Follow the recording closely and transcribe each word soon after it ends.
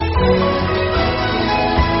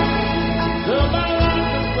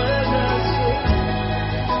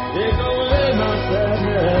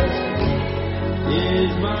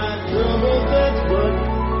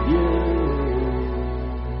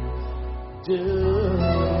No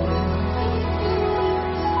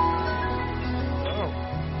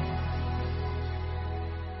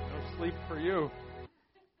sleep for you.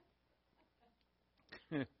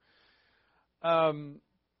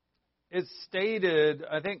 It's stated,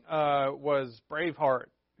 I think, was Braveheart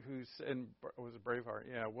who said, was it Braveheart?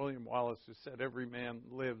 Yeah, William Wallace, who said, every man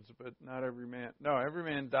lives, but not every man, no, every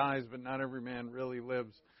man dies, but not every man really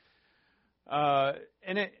lives.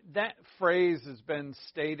 That phrase has been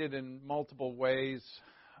stated in multiple ways,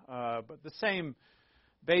 but the same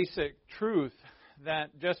basic truth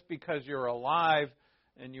that just because you're alive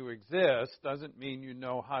and you exist doesn't mean you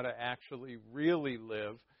know how to actually really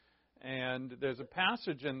live. And there's a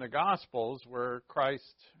passage in the Gospels where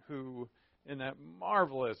Christ, who in that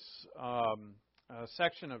marvelous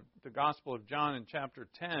section of the Gospel of John in chapter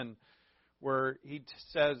 10, where he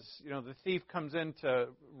says, the thief comes in to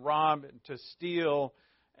rob and to steal,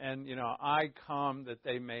 and, I come that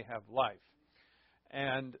they may have life.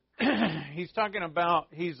 And he's talking about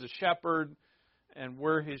he's a shepherd and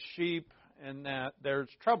we're his sheep, and that there's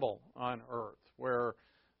trouble on earth where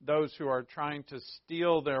those who are trying to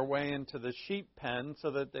steal their way into the sheep pen so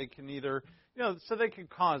that they can either, so they can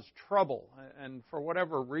cause trouble. And for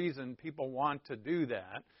whatever reason, people want to do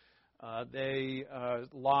that. They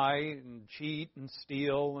lie and cheat and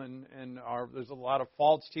steal, and there's a lot of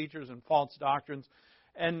false teachers and false doctrines.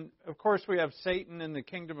 And, of course, we have Satan in the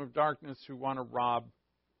kingdom of darkness who want to rob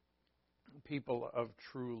people of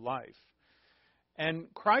true life.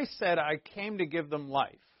 And Christ said, I came to give them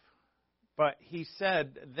life. But he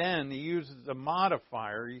said then, he uses a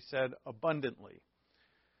modifier, he said abundantly.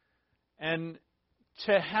 And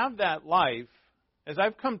to have that life, as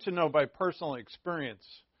I've come to know by personal experience,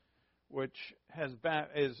 which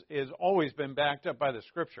is always been backed up by the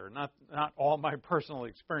Scripture, not all my personal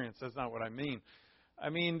experience, that's not what I mean. I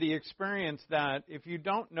mean the experience that if you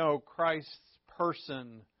don't know Christ's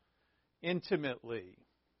person intimately,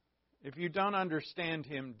 if you don't understand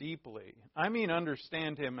Him deeply, I mean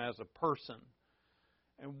understand Him as a person,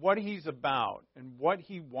 and what He's about, and what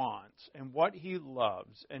He wants, and what He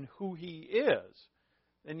loves, and who He is,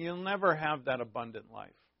 then you'll never have that abundant life.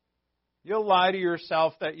 You'll lie to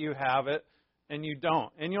yourself that you have it, and you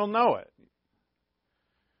don't, and you'll know it.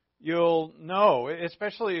 You'll know,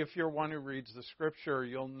 especially if you're one who reads the Scripture,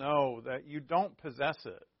 you'll know that you don't possess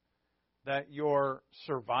it, that you're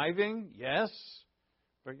surviving, yes,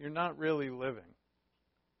 but you're not really living.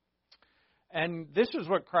 And this is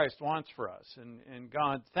what Christ wants for us. And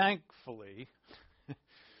God, thankfully,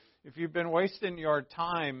 if you've been wasting your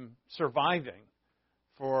time surviving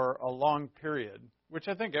for a long period, which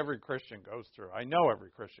I think every Christian goes through. I know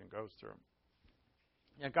every Christian goes through.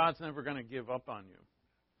 Yeah, God's never going to give up on you.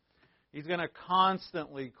 He's going to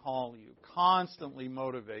constantly call you, constantly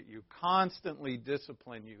motivate you, constantly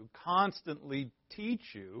discipline you, constantly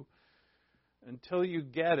teach you, until you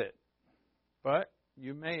get it. But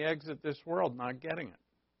you may exit this world not getting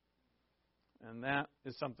it. And that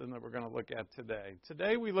is something that we're going to look at today.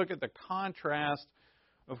 Today we look at the contrast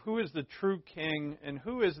of who is the true king and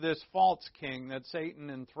who is this false king that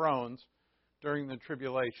Satan enthrones during the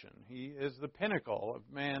tribulation. He is the pinnacle of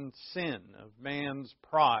man's sin, of man's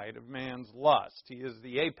pride, of man's lust. He is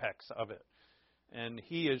the apex of it. And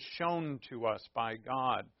he is shown to us by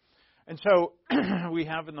God. And so we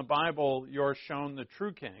have in the Bible, you're shown the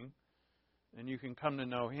true king, and you can come to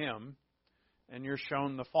know him, and you're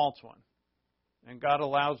shown the false one. And God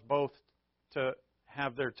allows both to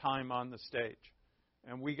have their time on the stage.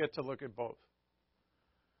 And we get to look at both.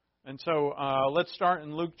 And so let's start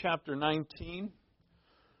in Luke chapter 19.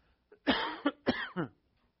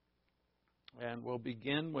 And we'll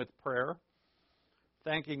begin with prayer,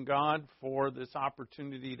 thanking God for this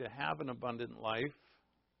opportunity to have an abundant life.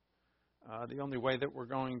 The only way that we're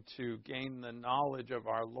going to gain the knowledge of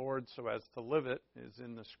our Lord so as to live it is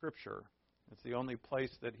in the Scripture. It's the only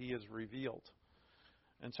place that He is revealed.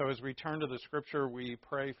 And so as we turn to the Scripture, we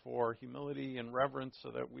pray for humility and reverence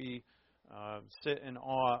so that we sit in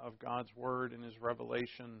awe of God's Word and His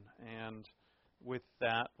revelation. And with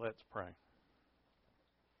that, let's pray.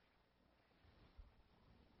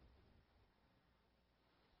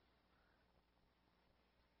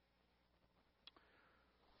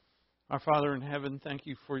 Our Father in heaven, thank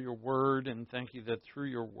you for your word, and thank you that through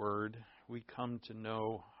your word we come to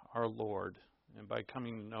know our Lord. And by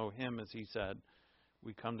coming to know him, as he said,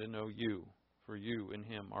 we come to know you, for you and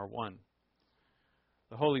him are one.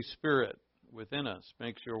 The Holy Spirit within us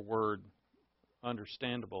makes your word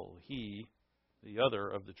understandable. He, the other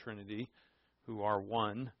of the Trinity, who are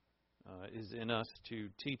one, is in us to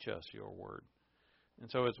teach us your word.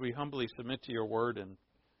 And so as we humbly submit to your word and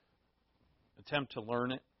attempt to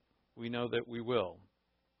learn it, we know that we will.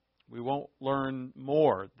 We won't learn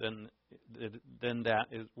more than that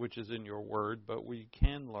which is in your word, but we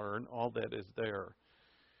can learn all that is there.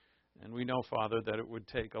 And we know, Father, that it would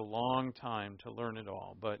take a long time to learn it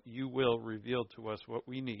all, but you will reveal to us what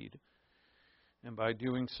we need. And by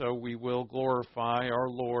doing so, we will glorify our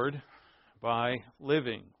Lord by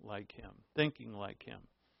living like him, thinking like him,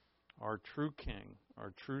 our true King,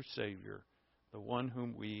 our true Savior, the one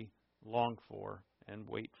whom we long for and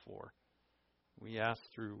wait for. We ask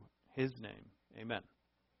through his name. Amen.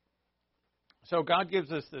 So God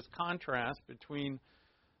gives us this contrast between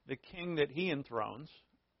the king that he enthrones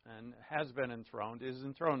and has been enthroned, is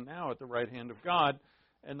enthroned now at the right hand of God,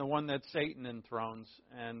 and the one that Satan enthrones,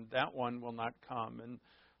 and that one will not come. And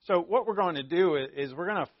so what we're going to do is we're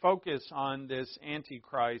going to focus on this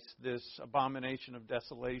Antichrist, this abomination of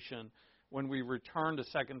desolation, when we return to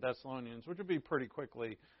 2 Thessalonians, which will be pretty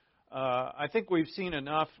quickly. I think we've seen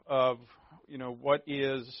enough of, what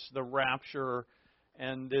is the rapture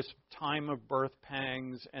and this time of birth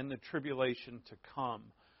pangs and the tribulation to come.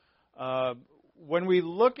 When we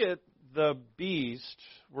look at the beast,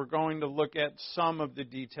 we're going to look at some of the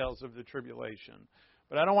details of the tribulation.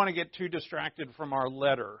 But I don't want to get too distracted from our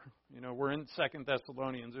letter. We're in 2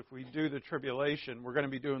 Thessalonians. If we do the tribulation, we're going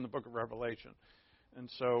to be doing the book of Revelation. And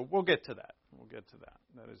so we'll get to that.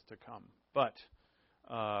 That is to come. But,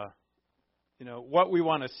 what we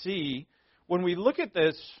want to see, when we look at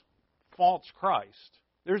this false Christ,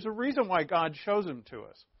 there's a reason why God shows him to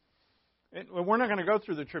us. And we're not going to go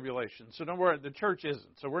through the tribulation, so don't worry, the church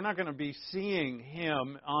isn't. So we're not going to be seeing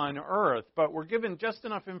him on earth, but we're given just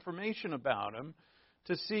enough information about him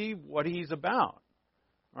to see what he's about.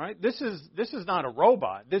 All right? This is not a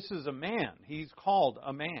robot. This is a man. He's called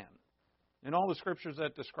a man. In all the scriptures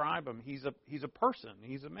that describe him, he's a person.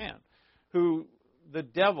 He's a man who the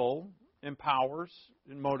devil empowers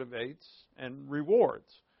and motivates and rewards.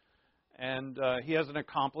 And he has an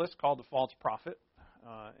accomplice called the false prophet.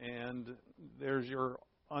 And there's your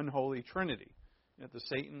unholy trinity, the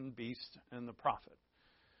Satan, beast, and the prophet.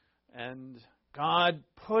 And God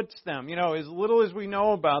puts them, as little as we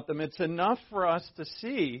know about them, it's enough for us to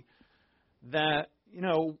see that,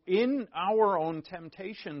 in our own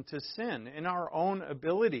temptation to sin, in our own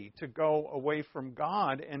ability to go away from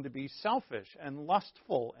God and to be selfish and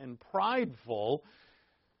lustful and prideful,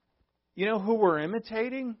 who we're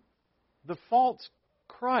imitating? The false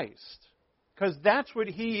Christ. Because that's what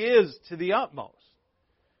he is to the utmost.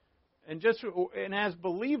 And as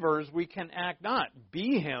believers, we can act not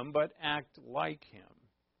be him, but act like him.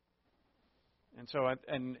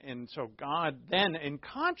 And so God then, in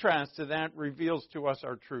contrast to that, reveals to us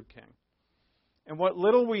our true King. And what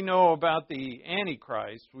little we know about the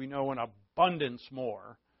Antichrist, we know in abundance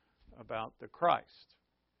more about the Christ.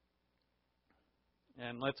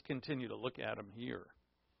 And let's continue to look at him here.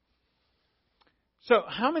 So,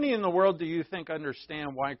 how many in the world do you think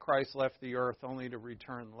understand why Christ left the earth only to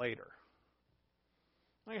return later?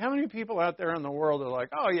 Like, how many people out there in the world are like,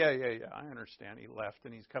 oh, yeah, I understand he left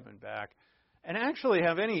and he's coming back, and actually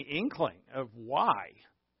have any inkling of why?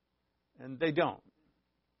 And they don't.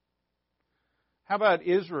 How about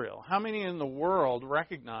Israel? How many in the world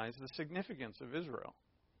recognize the significance of Israel?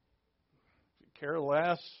 Care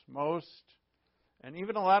less, most. And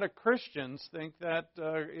even a lot of Christians think that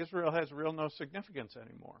Israel has no significance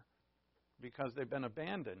anymore because they've been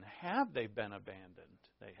abandoned. Have they been abandoned?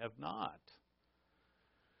 They have not.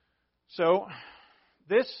 So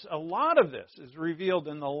a lot of this is revealed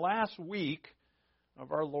in the last week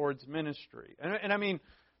of our Lord's ministry. And I mean,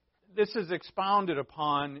 this is expounded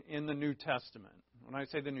upon in the New Testament. When I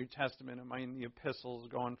say the New Testament, I mean the epistles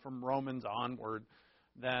going from Romans onward.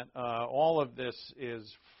 That all of this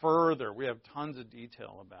is further. We have tons of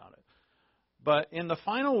detail about it. But in the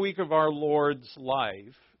final week of our Lord's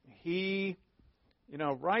life, he,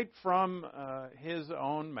 right from his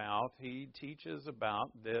own mouth, he teaches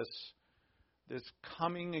about this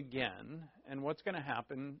coming again and what's going to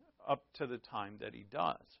happen up to the time that he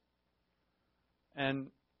does. And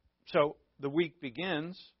so the week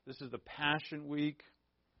begins. This is the Passion Week.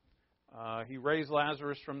 He raised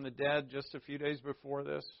Lazarus from the dead just a few days before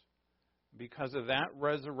this. Because of that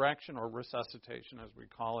resurrection, or resuscitation as we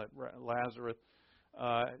call it, Lazarus,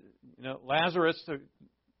 Lazarus,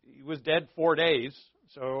 he was dead 4 days,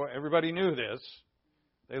 so everybody knew this.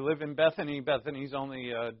 They live in Bethany. Bethany's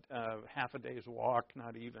only half a day's walk,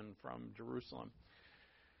 not even, from Jerusalem.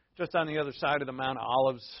 Just on the other side of the Mount of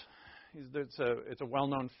Olives. It's a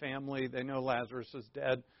well-known family. They know Lazarus is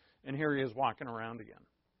dead, and here he is walking around again.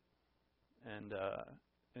 And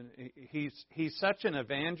And he's such an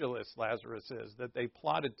evangelist, Lazarus is, that they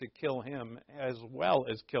plotted to kill him as well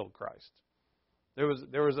as kill Christ. There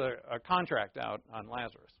was a contract out on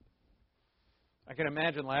Lazarus. I can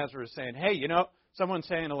imagine Lazarus saying, hey, someone's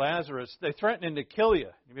saying to Lazarus, they're threatening to kill you.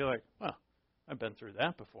 You'd be like, well, I've been through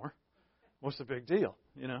that before. What's the big deal?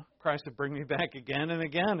 Christ would bring me back again and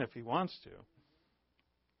again if he wants to.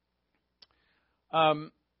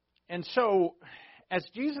 And so, as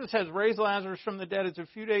Jesus has raised Lazarus from the dead, it's a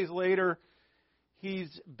few days later. He's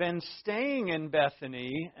been staying in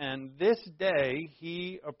Bethany, and this day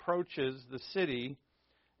he approaches the city.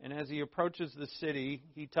 And as he approaches the city,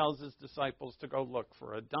 he tells his disciples to go look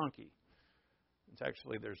for a donkey. It's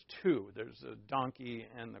actually, there's two. There's a donkey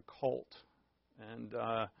and the colt. And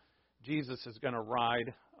Jesus is going to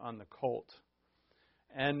ride on the colt.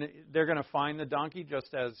 And they're going to find the donkey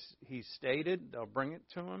just as he stated. They'll bring it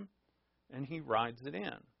to him, and he rides it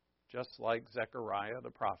in, just like Zechariah the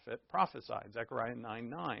prophet prophesied. Zechariah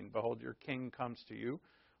 9:9, behold, your king comes to you,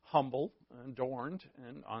 humble, adorned,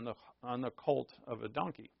 and on the colt of a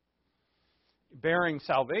donkey, bearing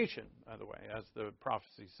salvation, by the way, as the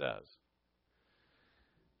prophecy says.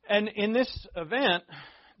 And in this event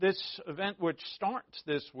which starts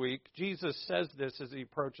this week, Jesus says this as he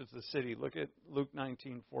approaches the city. Look at Luke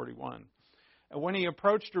 19:41. And when he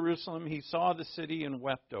approached Jerusalem, he saw the city and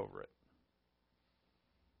wept over it.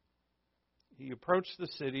 He approached the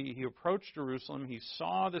city, he approached Jerusalem, he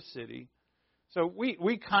saw the city. So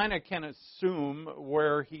we kind of can assume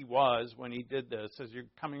where he was when he did this. As you're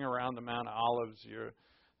coming around the Mount of Olives,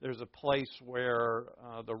 there's a place where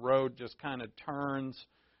the road just kind of turns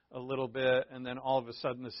a little bit, and then all of a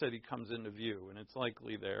sudden the city comes into view, and it's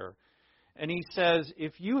likely there. And he says,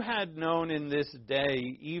 if you had known in this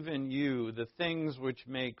day, even you, the things which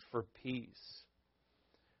make for peace.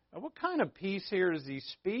 Now, what kind of peace here does he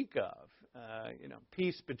speak of?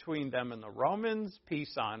 Peace between them and the Romans,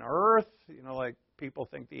 peace on earth, like people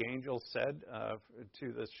think the angel said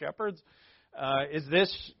to the shepherds. Is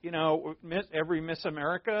this, every Miss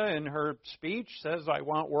America in her speech says, I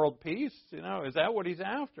want world peace? Is that what he's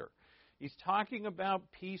after? He's talking about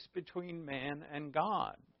peace between man and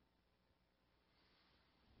God.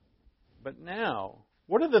 But now,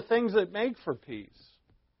 what are the things that make for peace?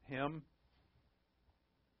 Him.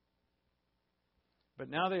 But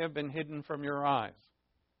now they have been hidden from your eyes.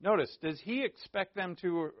 Notice, does he expect them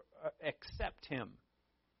to accept him?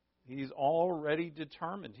 He's already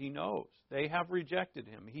determined. He knows. They have rejected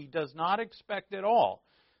him. He does not expect at all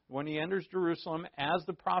when he enters Jerusalem, as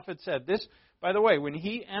the prophet said. This, by the way, when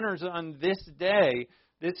he enters on this day,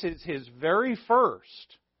 this is his very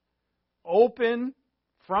first open,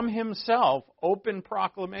 from himself, open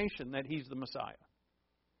proclamation that he's the Messiah.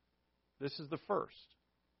 This is the first.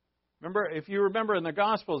 Remember, if you remember in the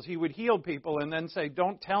Gospels, he would heal people and then say,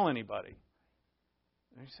 don't tell anybody.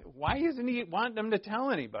 And you say, why doesn't he want them to tell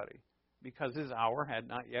anybody? Because his hour had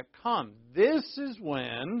not yet come. This is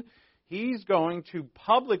when he's going to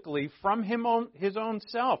publicly, from his own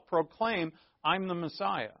self, proclaim, I'm the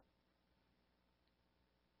Messiah.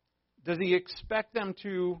 Does he expect them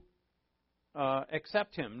to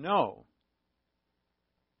accept him? No.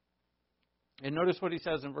 And notice what he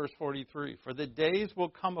says in verse 43. For the days will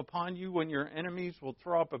come upon you when your enemies will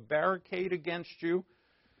throw up a barricade against you.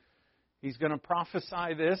 He's going to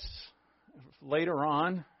prophesy this later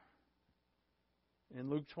on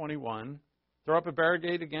in Luke 21. Throw up a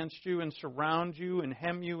barricade against you and surround you and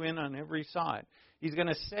hem you in on every side. He's going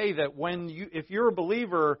to say that if you're a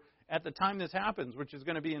believer at the time this happens, which is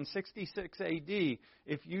going to be in 66 AD,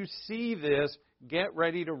 if you see this, get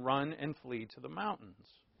ready to run and flee to the mountains.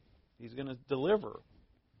 He's going to deliver.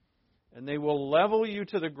 And they will level you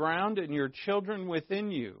to the ground and your children within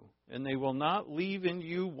you, and they will not leave in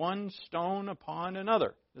you one stone upon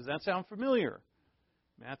another. Does that sound familiar?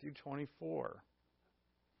 Matthew 24.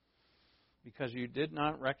 Because you did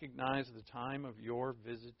not recognize the time of your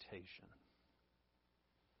visitation.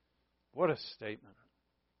 What a statement.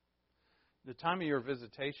 The time of your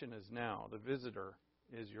visitation is now. The visitor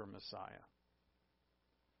is your Messiah.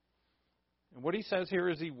 And what he says here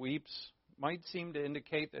as he weeps might seem to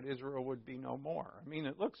indicate that Israel would be no more. I mean,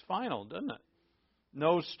 it looks final, doesn't it?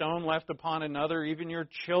 No stone left upon another, even your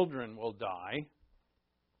children will die.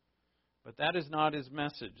 But that is not his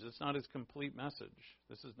message. It's not his complete message.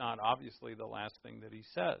 This is not obviously the last thing that he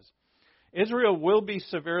says. Israel will be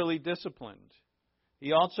severely disciplined.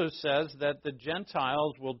 He also says that the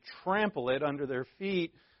Gentiles will trample it under their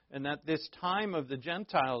feet, and that this time of the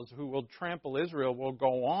Gentiles who will trample Israel will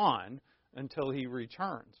go on until he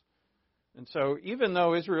returns. And so even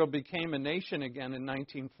though Israel became a nation again in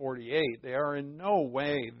 1948, they are in no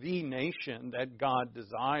way the nation that God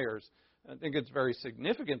desires. I think it's very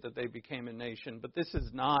significant that they became a nation, but this is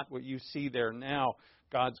not what you see there now,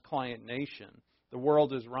 God's client nation. The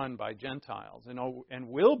world is run by Gentiles and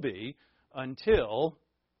will be until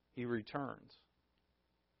He returns.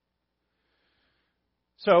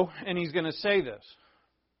 So, and He's going to say this,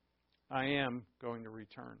 I am going to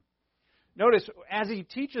return. Notice, as He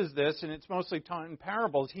teaches this, and it's mostly taught in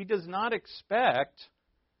parables, He does not expect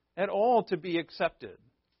at all to be accepted.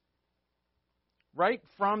 Right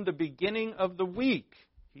from the beginning of the week,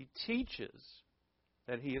 He teaches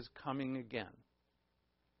that He is coming again.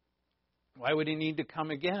 Why would He need to come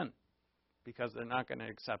again? Because they're not going to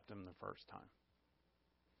accept Him the first time.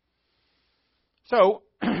 So,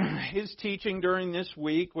 His teaching during this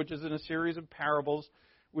week, which is in a series of parables,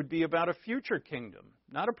 would be about a future kingdom,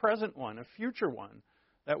 not a present one, a future one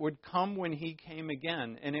that would come when He came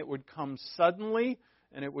again. And it would come suddenly,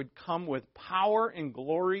 and it would come with power and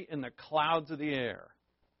glory in the clouds of the air.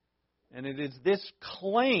 And it is this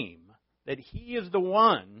claim that He is the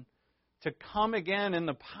one to come again in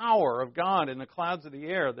the power of God in the clouds of the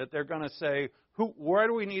air that they're going to say, why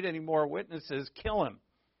do we need any more witnesses? Kill Him.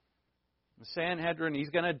 The Sanhedrin, he's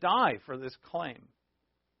going to die for this claim.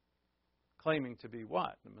 Claiming to be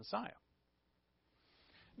what? The Messiah.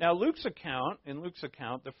 Now, in Luke's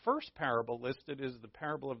account, the first parable listed is the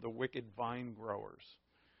parable of the wicked vine growers.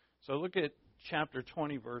 So look at chapter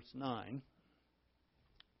 20, verse 9.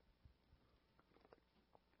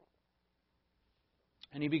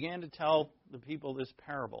 And He began to tell the people this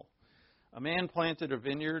parable. A man planted a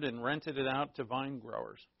vineyard and rented it out to vine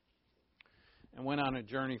growers and went on a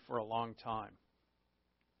journey for a long time.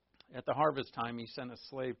 At the harvest time, he sent a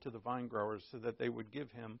slave to the vine growers so that they would give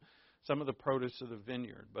him some of the produce of the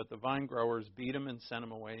vineyard. But the vine growers beat him and sent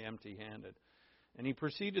him away empty-handed. And he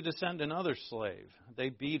proceeded to send another slave. They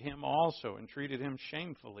beat him also and treated him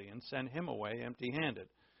shamefully and sent him away empty-handed.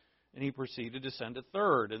 And he proceeded to send a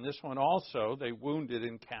third, and this one also they wounded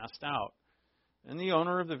and cast out. And the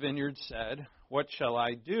owner of the vineyard said, "What shall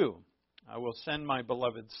I do? I will send my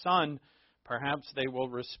beloved son. Perhaps they will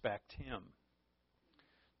respect him."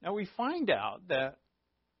 Now we find out that,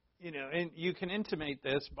 and you can intimate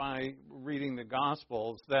this by reading the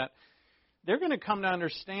Gospels, that they're going to come to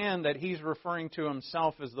understand that He's referring to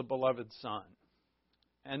Himself as the beloved son.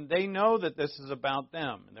 And they know that this is about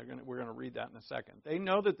them. And we're going to read that in a second. They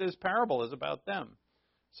know that this parable is about them.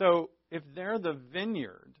 So if they're the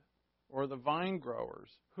vineyard or the vine growers,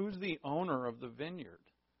 who's the owner of the vineyard?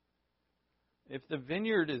 If the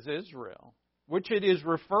vineyard is Israel, which it is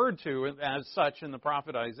referred to as such in the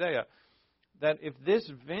prophet Isaiah, that if this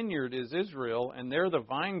vineyard is Israel and they're the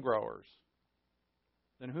vine growers,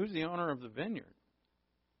 then who's the owner of the vineyard?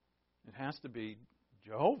 It has to be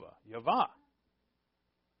Jehovah, Yahweh.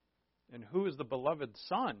 And who is the beloved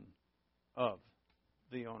son of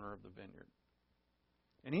the owner of the vineyard?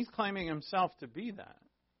 And He's claiming Himself to be that.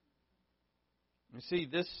 You see,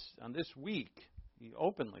 on this week, He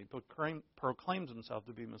openly proclaims Himself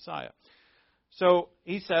to be Messiah. So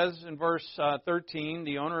He says in verse 13,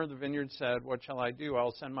 the owner of the vineyard said, "What shall I do?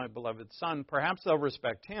 I'll send my beloved son. Perhaps they'll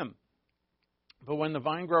respect him." But when the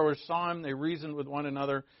vine growers saw him, they reasoned with one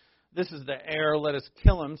another, "This is the heir. Let us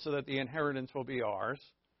kill him so that the inheritance will be ours."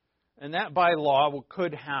 And that by law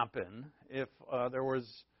could happen if there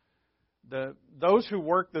was those who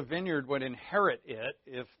worked the vineyard would inherit it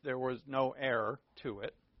if there was no heir to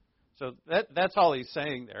it. So that's all he's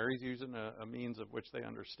saying there. He's using a means of which they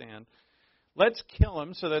understand. "Let's kill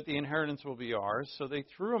him so that the inheritance will be ours." So they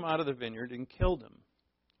threw him out of the vineyard and killed him.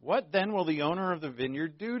 "What then will the owner of the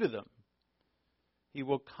vineyard do to them? He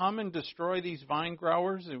will come and destroy these vine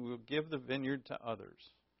growers and will give the vineyard to others."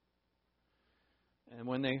 And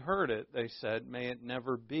when they heard it, they said, "May it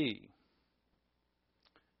never be."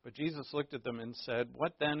 But Jesus looked at them and said,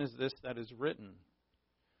 "What then is this that is written?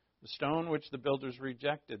 The stone which the builders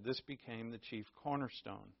rejected, this became the chief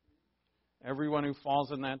cornerstone. Everyone who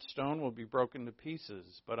falls on that stone will be broken to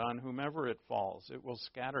pieces, but on whomever it falls, it will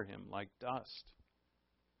scatter him like dust."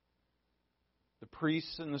 The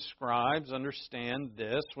priests and the scribes understand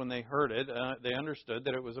this. When they heard it, they understood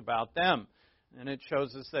that it was about them. And it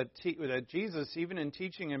shows us that Jesus, even in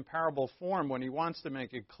teaching in parable form, when He wants to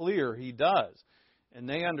make it clear, He does. And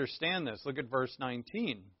they understand this. Look at verse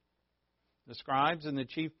 19. The scribes and the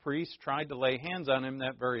chief priests tried to lay hands on Him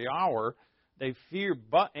that very hour. They feared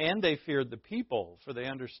the people, for they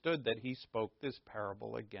understood that He spoke this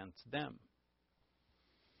parable against them.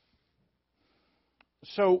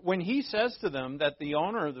 So when He says to them that the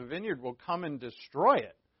owner of the vineyard will come and destroy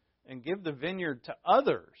it and give the vineyard to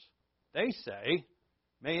others, They say,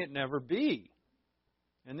 may it never be.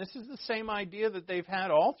 And this is the same idea that they've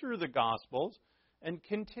had all through the Gospels and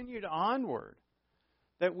continued onward,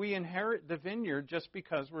 that we inherit the vineyard just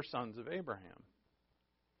because we're sons of Abraham.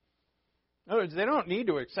 In other words, they don't need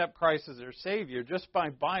to accept Christ as their Savior. Just by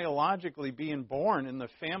biologically being born in the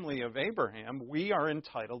family of Abraham, we are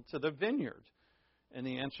entitled to the vineyard. And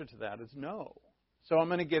the answer to that is no. So I'm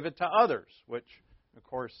going to give it to others, which, of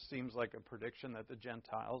course, seems like a prediction that the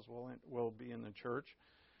Gentiles will be in the church.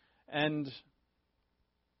 And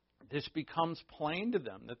this becomes plain to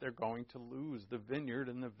them that they're going to lose the vineyard,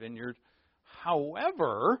 and the vineyard,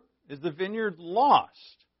 however, is the vineyard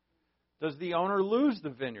lost? Does the owner lose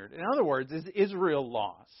the vineyard? In other words, is Israel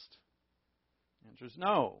lost? The answer is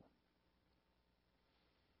no.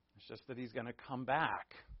 It's just that he's going to come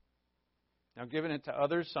back. Now, giving it to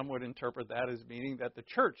others, some would interpret that as meaning that the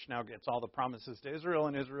church now gets all the promises to Israel,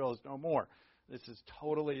 and Israel is no more. This is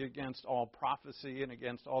totally against all prophecy and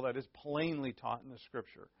against all that is plainly taught in the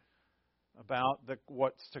Scripture about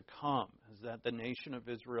what's to come, is that the nation of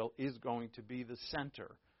Israel is going to be the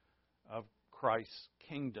center of Christ's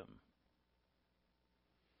kingdom.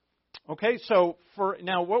 Okay, so for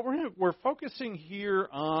now, what we're focusing here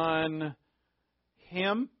on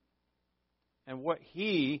him and what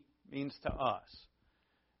he means to us,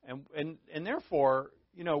 and therefore,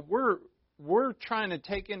 you know, we're trying to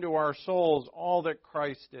take into our souls all that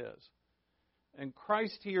Christ is, and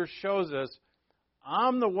Christ here shows us,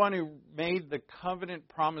 I'm the one who made the covenant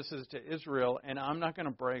promises to Israel, and I'm not going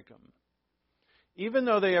to break them. Even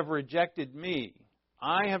though they have rejected me,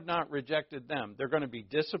 I have not rejected them. They're going to be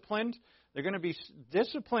disciplined. They're going to be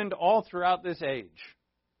disciplined all throughout this age.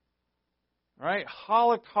 All right?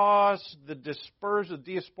 Holocaust, the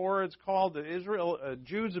diaspora it's called. The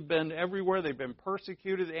Jews have been everywhere. They've been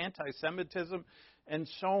persecuted, anti-Semitism, and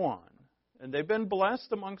so on. And they've been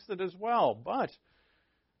blessed amongst it as well. But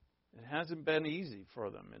it hasn't been easy for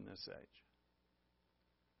them in this age.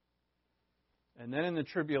 And then in the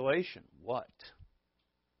tribulation, what?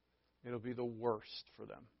 It'll be the worst for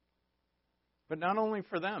them. But not only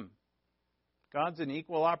for them. God's an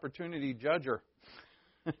equal opportunity judger.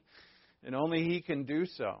 And only He can do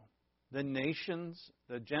so. The nations,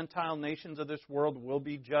 the Gentile nations of this world will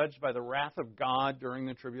be judged by the wrath of God during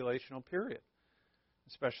the tribulational period.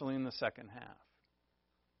 Especially in the second half.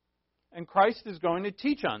 And Christ is going to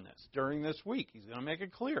teach on this during this week. He's going to make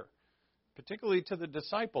it clear. Particularly to the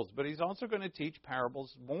disciples. But He's also going to teach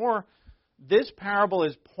parables more. This parable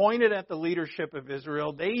is pointed at the leadership of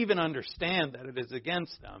Israel. They even understand that it is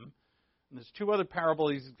against them. And there's two other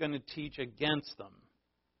parables He's going to teach against them.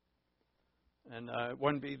 And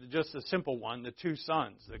one be just a simple one, the two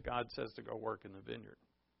sons that God says to go work in the vineyard.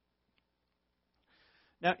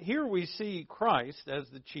 Now, here we see Christ as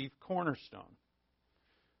the chief cornerstone.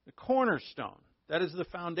 The cornerstone, that is the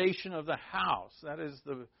foundation of the house. That is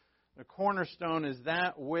the cornerstone is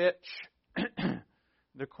that which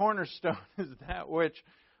the cornerstone is that which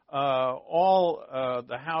all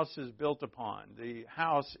the house is built upon. The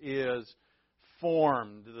house is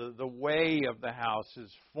formed. The way of the house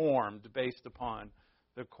is formed based upon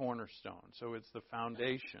the cornerstone. So it's the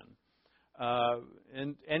foundation.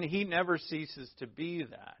 And He never ceases to be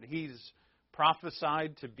that. He's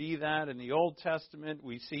prophesied to be that in the Old Testament.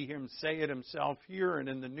 We see Him say it Himself here. And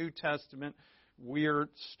in the New Testament, we're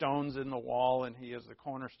stones in the wall and He is the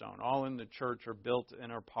cornerstone. All in the church are built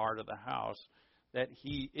and are part of the house that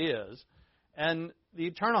He is. And the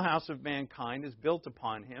eternal house of mankind is built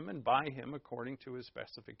upon Him and by Him according to His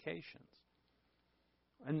specifications.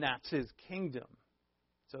 And that's His kingdom.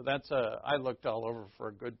 So I looked all over for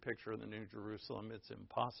a good picture of the New Jerusalem. It's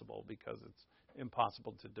impossible because it's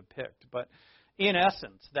impossible to depict. But in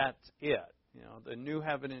essence, that's it. You know, the new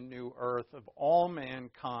heaven and new earth of all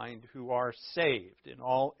mankind who are saved in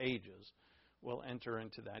all ages will enter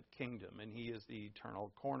into that kingdom. And He is the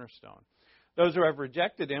eternal cornerstone. Those who have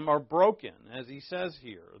rejected Him are broken, as He says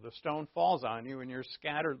here. The stone falls on you and you're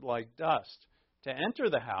scattered like dust. To enter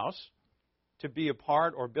the house, to be a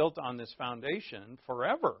part or built on this foundation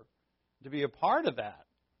forever, to be a part of that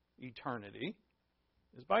eternity,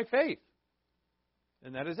 is by faith.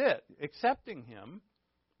 And that is it. Accepting Him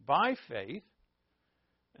by faith.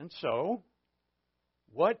 And so,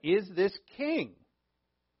 what is this king?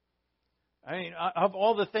 I mean, of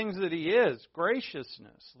all the things that He is,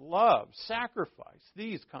 graciousness, love, sacrifice,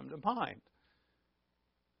 these come to mind.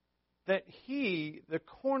 That He, the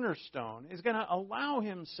cornerstone, is going to allow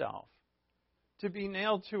Himself to be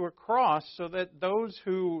nailed to a cross so that those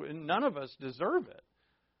who, and none of us deserve it,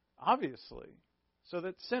 obviously, so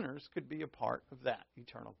that sinners could be a part of that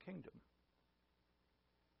eternal kingdom.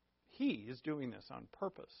 He is doing this on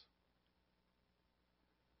purpose.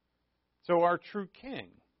 So our true king,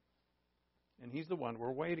 and he's the one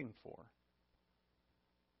we're waiting for.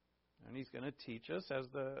 And he's going to teach us as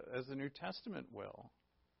the New Testament will.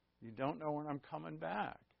 You don't know when I'm coming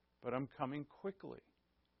back, but I'm coming quickly.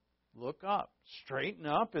 Look up, straighten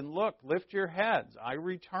up and look, lift your heads. I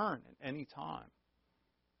return at any time.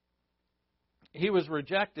 He was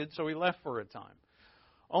rejected, so he left for a time,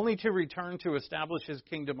 only to return to establish his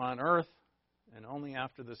kingdom on earth, and only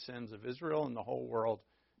after the sins of Israel and the whole world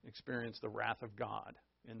experience the wrath of God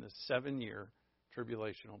in the 7-year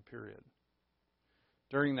tribulational period.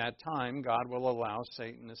 During that time, God will allow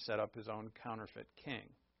Satan to set up his own counterfeit king,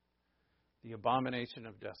 the abomination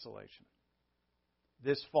of desolation.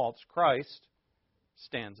 This false Christ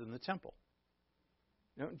stands in the temple.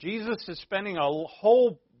 You know, Jesus is spending a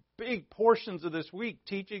whole big portions of this week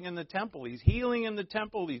teaching in the temple. He's healing in the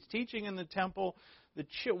temple. He's teaching in the temple.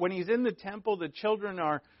 When he's in the temple, the children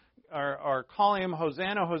are calling him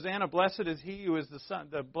Hosanna, Hosanna. Blessed is he who is the son.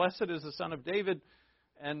 Blessed is the son of David.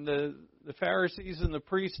 And the Pharisees and the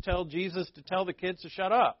priests tell Jesus to tell the kids to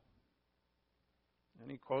shut up. And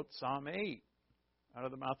he quotes Psalm 8. Out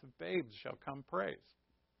of the mouth of babes shall come praise.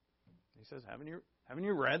 He says, haven't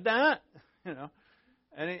you read that? You know,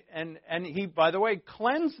 and he, by the way,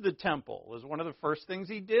 cleansed the temple. Was one of the first things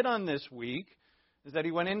he did on this week. Is that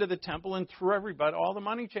he went into the temple and threw all the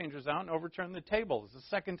money changers out and overturned the tables. It's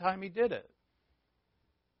the second time he did it.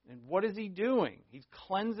 And what is he doing? He's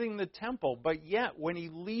cleansing the temple. But yet, when he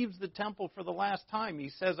leaves the temple for the last time, he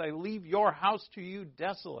says, I leave your house to you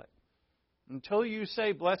desolate. Until you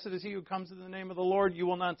say, blessed is he who comes in the name of the Lord, you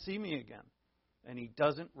will not see me again. And he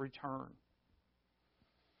doesn't return.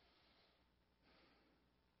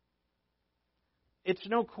 It's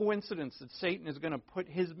no coincidence that Satan is going to put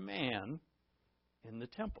his man in the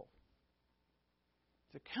temple.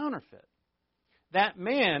 It's a counterfeit. That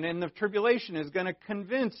man in the tribulation is going to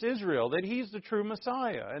convince Israel that he's the true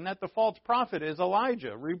Messiah and that the false prophet is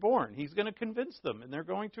Elijah reborn. He's going to convince them, and they're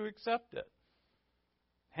going to accept it.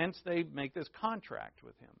 Hence, they make this contract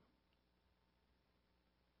with him.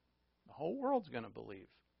 The whole world's going to believe.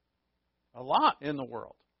 A lot in the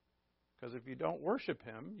world. Because if you don't worship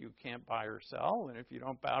him, you can't buy or sell. And if you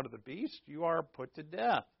don't bow to the beast, you are put to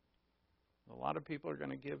death. A lot of people are going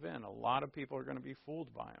to give in. A lot of people are going to be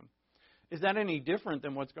fooled by him. Is that any different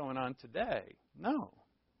than what's going on today? No.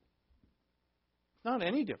 It's not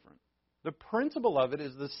any different. The principle of it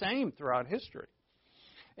is the same throughout history.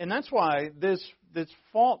 And that's why this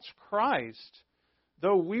false Christ,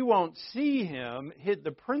 though we won't see him,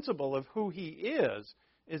 the principle of who he is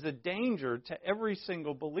a danger to every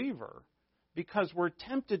single believer because we're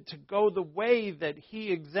tempted to go the way that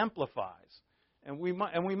he exemplifies. And we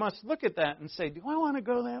must look at that and say, do I want to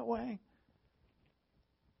go that way?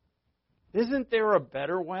 Isn't there a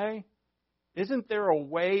better way? Isn't there a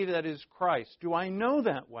way that is Christ? Do I know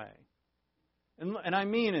that way? And I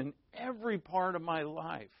mean in every part of my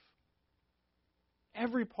life.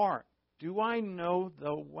 Every part. Do I know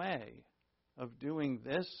the way of doing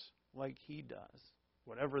this like he does?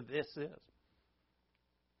 Whatever this is.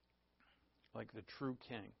 Like the true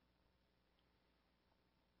king.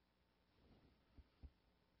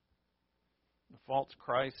 The false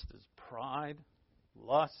Christ is pride,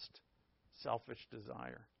 lust, selfish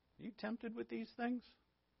desire. Are you tempted with these things?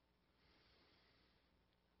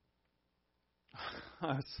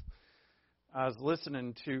 I was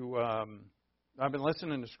listening to, I've been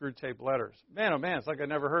listening to Screwtape Letters. Man, oh man, it's like I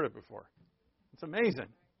never heard it before. It's amazing.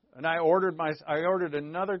 And I ordered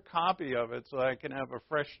another copy of it so I can have a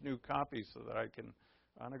fresh new copy so that I'm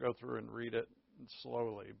going to go through and read it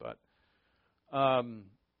slowly. But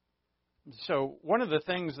so one of the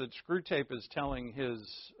things that Screwtape is telling his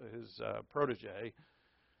protege,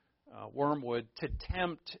 Wormwood, to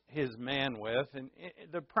tempt his man with, and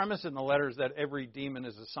the premise in the letter is that every demon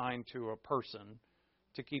is assigned to a person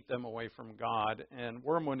to keep them away from God, and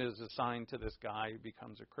Wormwood is assigned to this guy who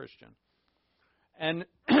becomes a Christian. And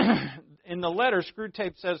in the letter,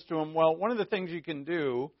 Screwtape says to him, well, one of the things you can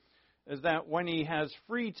do is that when he has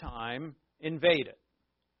free time, invade it.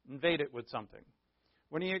 Invade it with something.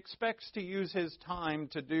 When he expects to use his time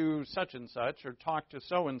to do such and such or talk to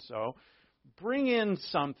so-and-so, bring in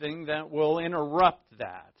something that will interrupt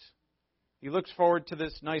that. He looks forward to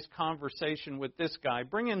this nice conversation with this guy.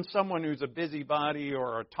 Bring in someone who's a busybody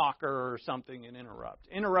or a talker or something and interrupt.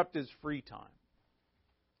 Interrupt his free time.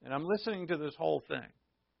 And I'm listening to this whole thing.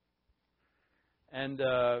 And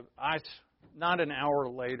not an hour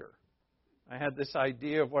later, I had this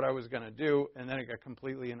idea of what I was going to do, and then it got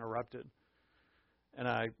completely interrupted. And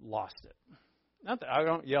I lost it. Not that I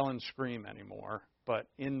don't yell and scream anymore, but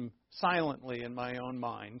silently in my own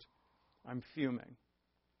mind, I'm fuming.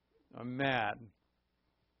 I'm mad.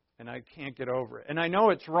 And I can't get over it. And I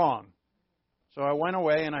know it's wrong. So I went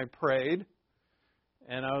away and I prayed.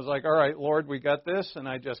 And I was like, all right, Lord, we got this. And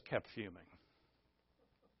I just kept fuming.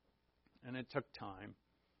 And it took time.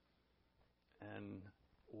 And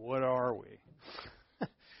what are we?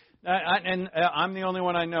 And I'm the only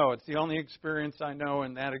one I know. It's the only experience I know.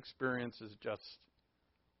 And that experience is just,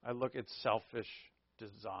 I look at selfish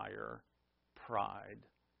desire, pride.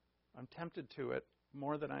 I'm tempted to it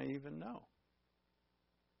more than I even know.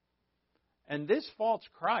 And this false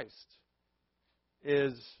Christ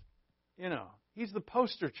is, he's the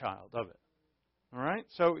poster child of it. All right?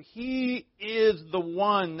 So he is the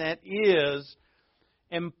one that is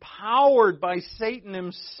empowered by Satan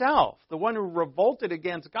himself, the one who revolted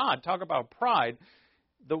against God. Talk about pride.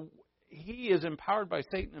 He is empowered by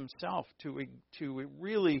Satan himself to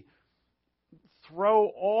really throw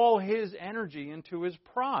all his energy into his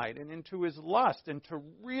pride and into his lust and to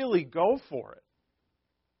really go for it.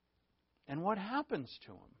 And what happens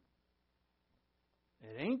to him?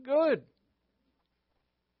 It ain't good.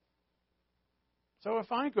 So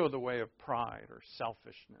if I go the way of pride or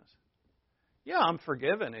selfishness, yeah, I'm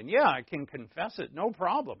forgiven, and yeah, I can confess it, no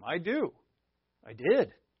problem. I do. I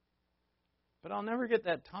did. But I'll never get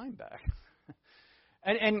that time back.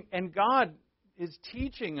 and God is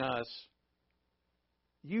teaching us,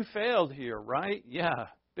 you failed here, right? Yeah,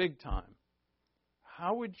 big time.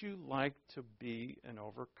 How would you like to be an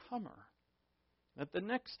overcomer? That the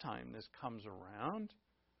next time this comes around,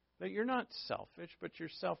 that you're not selfish, but you're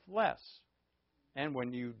selfless. And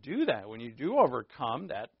when you do that, when you do overcome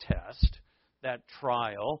that test, that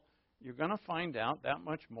trial, you're going to find out that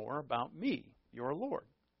much more about me, your Lord.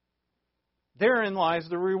 Therein lies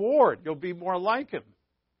the reward. You'll be more like Him.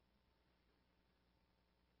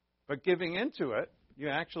 But giving into it, you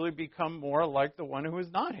actually become more like the one who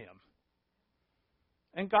is not Him.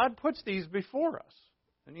 And God puts these before us.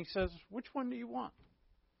 And He says, which one do you want?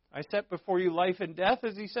 I set before you life and death,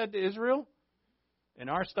 as He said to Israel. In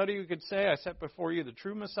our study, we could say, I set before you the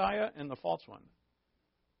true Messiah and the false one.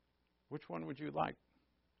 Which one would you like?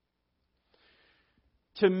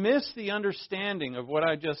 To miss the understanding of what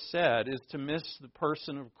I just said is to miss the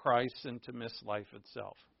person of Christ and to miss life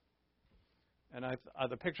itself. And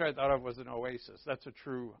the picture I thought of was an oasis. That's a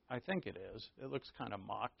true, I think it is. It looks kind of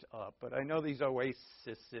mocked up. But I know these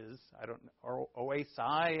oases, or oasi,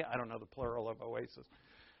 I don't know the plural of oasis.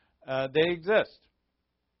 They exist.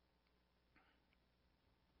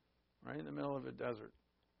 Right in the middle of a desert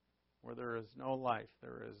where there is no life,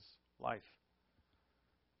 there is life.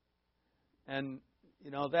 And,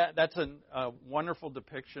 that's a wonderful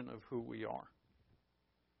depiction of who we are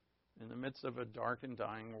in the midst of a dark and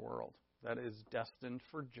dying world that is destined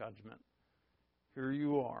for judgment. Here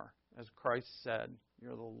you are, as Christ said,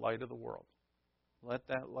 you're the light of the world. Let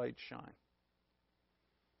that light shine.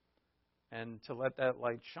 And to let that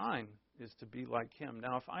light shine is to be like Him.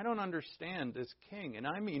 Now, if I don't understand this King, and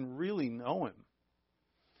I mean really know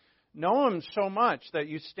Him so much that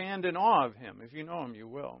you stand in awe of Him. If you know Him, you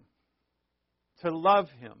will. To love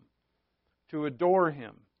Him, to adore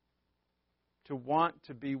Him, to want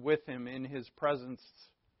to be with Him in His presence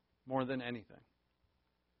more than anything.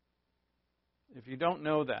 If you don't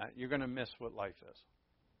know that, you're going to miss what life is.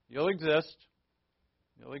 You'll exist.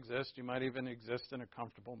 You might even exist in a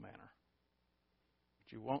comfortable manner.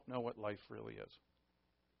 But you won't know what life really is.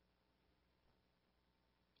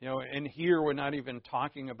 And here we're not even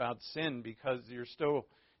talking about sin because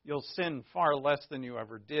you'll sin far less than you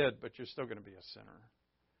ever did, but you're still going to be a sinner.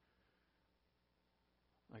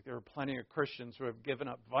 Like there are plenty of Christians who have given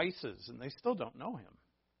up vices and they still don't know Him.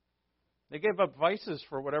 They gave up vices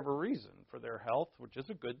for whatever reason, for their health, which is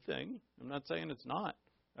a good thing. I'm not saying it's not.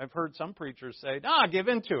 I've heard some preachers say, give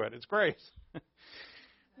into it. It's grace.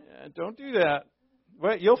 Don't do that.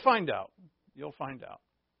 Well, you'll find out. You'll find out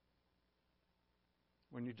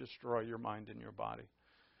when you destroy your mind and your body.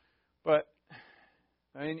 But,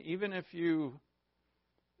 even if you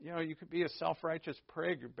could be a self-righteous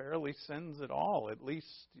prig who barely sins at all, at least,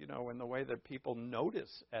 in the way that people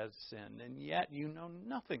notice as sin, and yet you know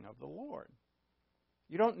nothing of the Lord.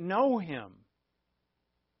 You don't know Him.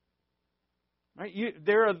 Right?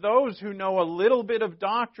 There are those who know a little bit of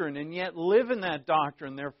doctrine and yet live in that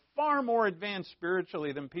doctrine. They're far more advanced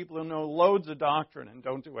spiritually than people who know loads of doctrine and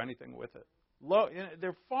don't do anything with it.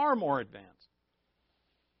 They're far more advanced.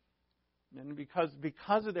 And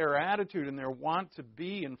because of their attitude and their want to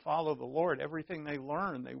be and follow the Lord, everything they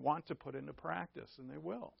learn, they want to put into practice, and they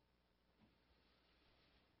will.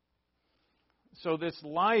 So this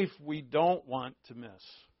life we don't want to miss.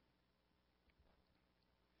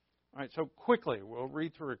 All right, so quickly, we'll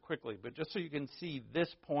read through it quickly, but just so you can see this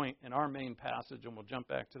point in our main passage, and we'll jump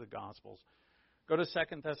back to the Gospels. Go to 2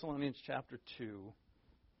 Thessalonians chapter 2.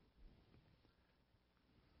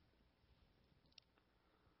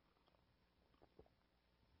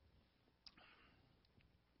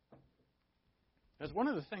 Because one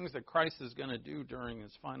of the things that Christ is going to do during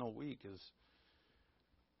his final week is,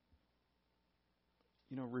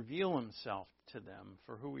 reveal himself to them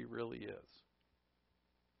for who he really is.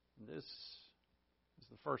 This is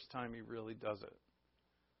the first time he really does it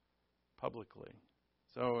publicly.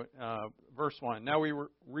 So, verse 1. Now we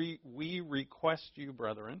request you,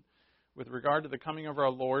 brethren, with regard to the coming of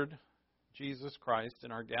our Lord Jesus Christ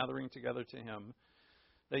and our gathering together to him,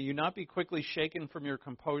 that you not be quickly shaken from your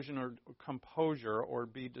composure or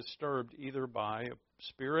be disturbed either by a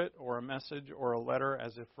spirit or a message or a letter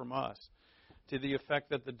as if from us, to the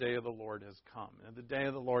effect that the day of the Lord has come. And the day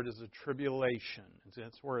of the Lord is a tribulation.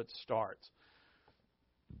 That's where it starts.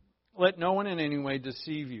 Let no one in any way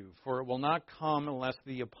deceive you, for it will not come unless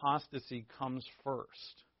the apostasy comes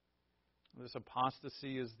first. This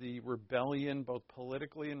apostasy is the rebellion both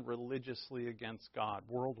politically and religiously against God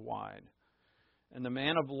worldwide. And the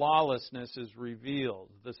man of lawlessness is revealed,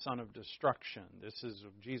 the son of destruction. This is,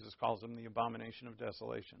 Jesus calls him the abomination of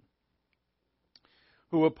desolation,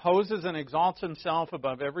 who opposes and exalts himself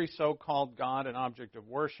above every so-called God and object of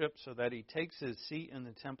worship, so that he takes his seat in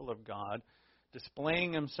the temple of God,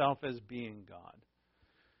 displaying himself as being God.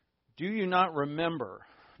 Do you not remember?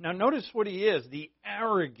 Now notice what he is, the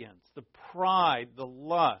arrogance, the pride, the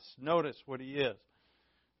lust. Notice what he is.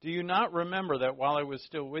 Do you not remember that while I was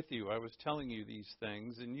still with you, I was telling you these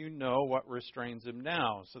things, and you know what restrains him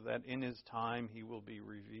now, so that in his time he will be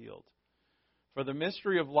revealed? For the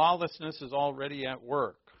mystery of lawlessness is already at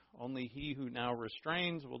work. Only he who now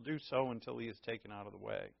restrains will do so until he is taken out of the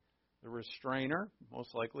way. The restrainer,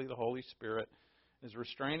 most likely the Holy Spirit, is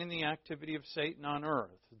restraining the activity of Satan on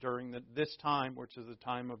earth during this time, which is a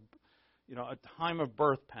time of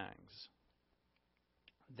birth pangs.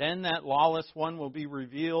 Then that lawless one will be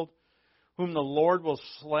revealed, whom the Lord will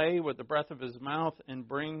slay with the breath of his mouth and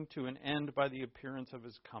bring to an end by the appearance of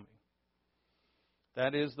his coming.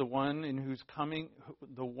 That is the one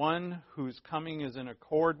whose coming is in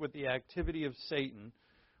accord with the activity of Satan,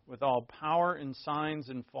 with all power and signs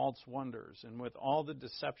and false wonders, and with all the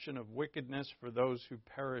deception of wickedness for those who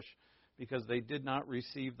perish, because they did not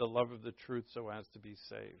receive the love of the truth so as to be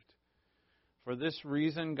saved. For this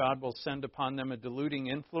reason, God will send upon them a deluding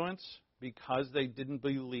influence, because they didn't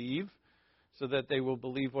believe, so that they will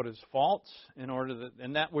believe what is false,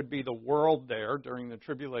 and that would be the world there during the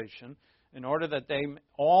tribulation, in order that they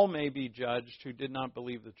all may be judged who did not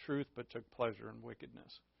believe the truth but took pleasure in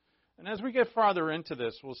wickedness. And as we get farther into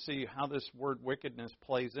this, we'll see how this word wickedness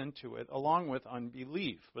plays into it, along with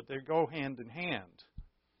unbelief, but they go hand in hand.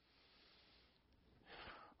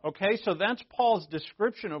 Okay, so that's Paul's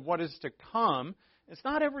description of what is to come. It's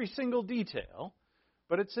not every single detail,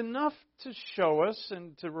 but it's enough to show us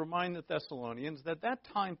and to remind the Thessalonians that that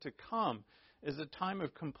time to come is a time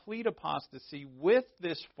of complete apostasy with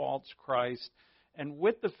this false Christ and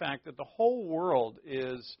with the fact that the whole world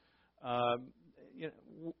is,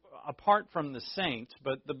 apart from the saints,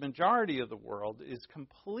 but the majority of the world is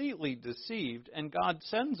completely deceived, and God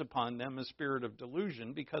sends upon them a spirit of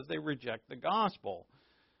delusion because they reject the gospel.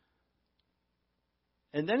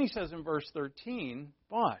 And then he says in verse 13,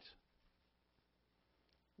 but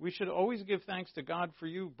we should always give thanks to God for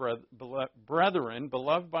you, brethren,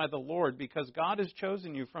 beloved by the Lord, because God has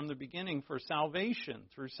chosen you from the beginning for salvation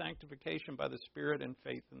through sanctification by the Spirit and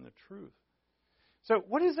faith in the truth. So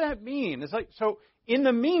what does that mean? So in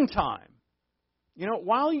the meantime,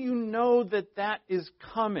 while you know that is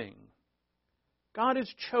coming, God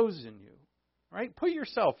has chosen you, right? Put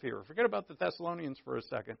yourself here. Forget about the Thessalonians for a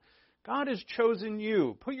second. God has chosen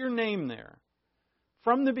you. Put your name there.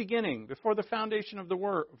 From the beginning, before the foundation of the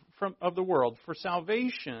world, for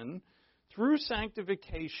salvation through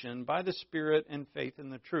sanctification by the Spirit and faith in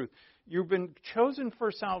the truth. You've been chosen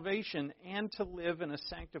for salvation and to live in a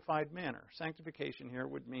sanctified manner. Sanctification here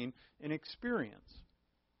would mean an experience.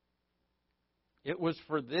 It was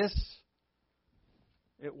for this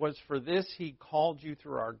He called you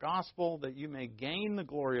through our gospel, that you may gain the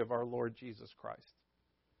glory of our Lord Jesus Christ.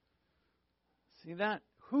 See that?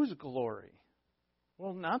 Whose glory?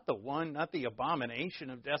 Well, not the abomination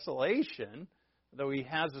of desolation, though he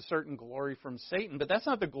has a certain glory from Satan, but that's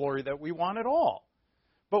not the glory that we want at all.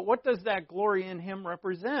 But what does that glory in him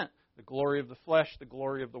represent? The glory of the flesh, the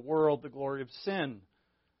glory of the world, the glory of sin.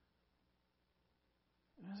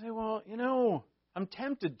 And I say, well, I'm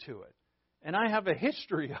tempted to it, and I have a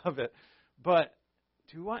history of it, but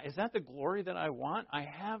Is that the glory that I want? I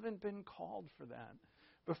haven't been called for that.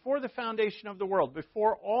 Before the foundation of the world,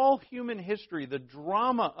 before all human history, the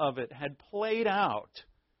drama of it had played out,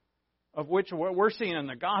 of which what we're seeing in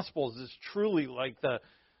the Gospels is truly like the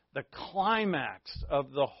climax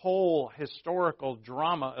of the whole historical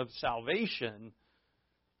drama of salvation.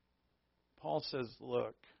 Paul says,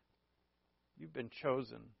 look, you've been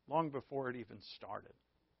chosen long before it even started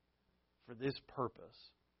for this purpose.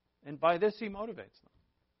 And by this he motivates them.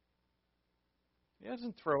 He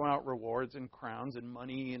doesn't throw out rewards and crowns and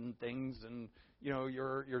money and things and,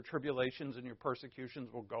 your tribulations and your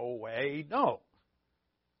persecutions will go away. No.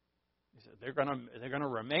 He said they're going to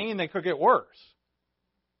remain. They could get worse.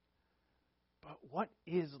 But what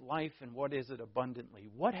is life and what is it abundantly?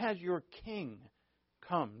 What has your King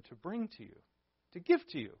come to bring to you, to give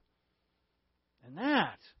to you? And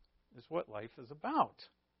that is what life is about.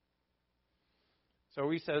 So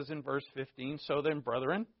he says in verse 15, so then,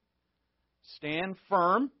 brethren, stand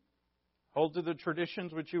firm, hold to the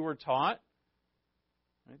traditions which you were taught.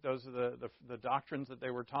 Right? Those are the doctrines that they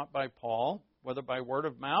were taught by Paul, whether by word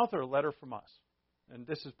of mouth or a letter from us. And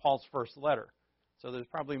this is Paul's first letter. So there's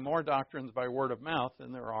probably more doctrines by word of mouth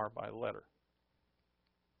than there are by letter.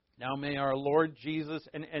 Now may our Lord Jesus,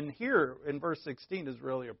 and here in verse 16 is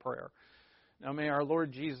really a prayer. Now may our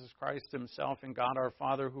Lord Jesus Christ himself and God our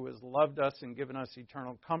Father, who has loved us and given us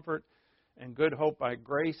eternal comfort and good hope by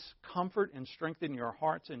grace, comfort and strengthen your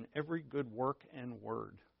hearts in every good work and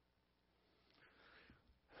word.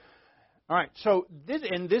 All right, so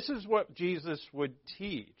this is what Jesus would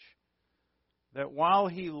teach, that while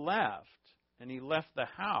he left, and he left the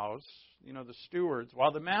house, the stewards,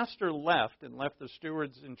 while the master left and left the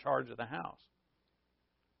stewards in charge of the house,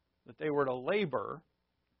 that they were to labor,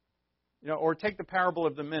 or take the parable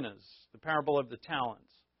of the minas, the parable of the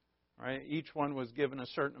talents. Right? Each one was given a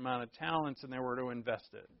certain amount of talents and they were to invest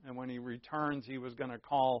it. And when he returns, he was going to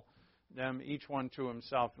call them, each one to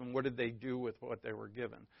himself, and what did they do with what they were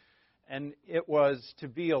given? And it was to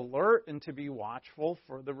be alert and to be watchful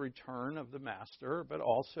for the return of the master, but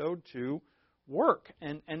also to work.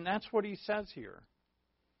 And that's what he says here.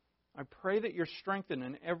 I pray that you're strengthened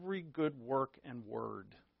in every good work and word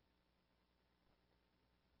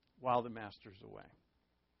while the master's away.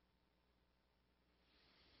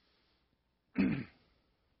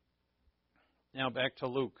 Now back to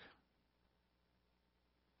Luke.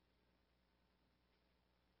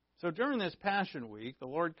 So during this Passion Week, the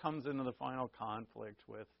Lord comes into the final conflict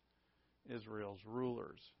with Israel's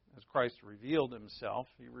rulers. As Christ revealed himself,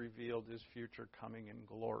 he revealed his future coming in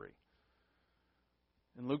glory.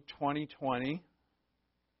 In Luke 20:20,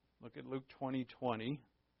 look at Luke 20:20.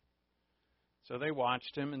 So they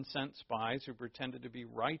watched him and sent spies who pretended to be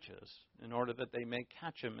righteous in order that they may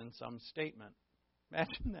catch him in some statement.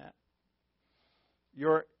 Imagine that.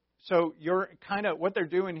 What they're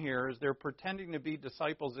doing here is they're pretending to be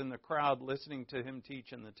disciples in the crowd listening to him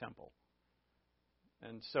teach in the temple.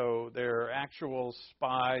 And so they're actual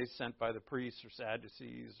spies sent by the priests or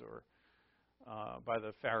Sadducees or by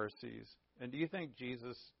the Pharisees. And do you think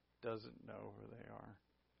Jesus doesn't know who they are?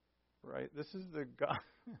 Right? This is the God.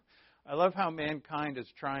 I love how mankind is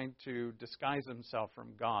trying to disguise himself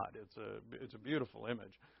from God. It's a beautiful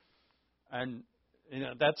image. And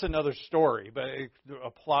that's another story, but it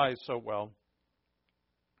applies so well.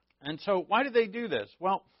 And so why did they do this?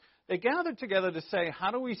 Well, they gathered together to say, how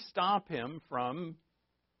do we stop him from,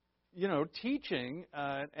 teaching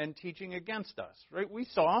and teaching against us? Right? We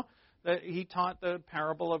saw that he taught the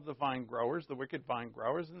parable of the vine growers, the wicked vine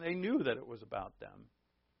growers, and they knew that it was about them.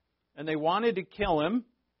 And they wanted to kill him,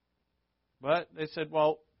 but they said,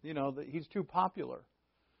 well, he's too popular.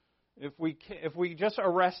 If we just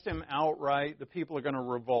arrest him outright, the people are going to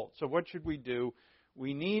revolt. So what should we do?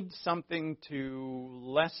 We need something to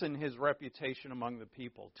lessen his reputation among the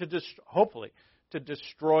people, hopefully to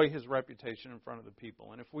destroy his reputation in front of the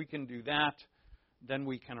people. And if we can do that, then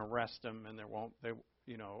we can arrest him, and it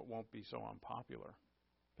won't be so unpopular.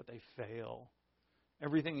 But they fail.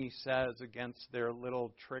 Everything he says against their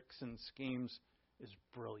little tricks and schemes is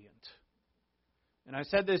brilliant. And I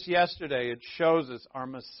said this yesterday, it shows us our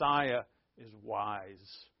Messiah is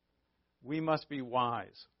wise. We must be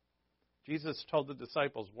wise. Jesus told the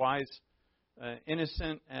disciples, wise,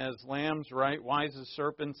 innocent as lambs, right? Wise as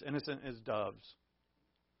serpents, innocent as doves.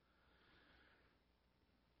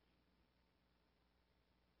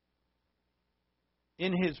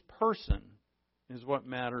 In his person is what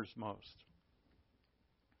matters most.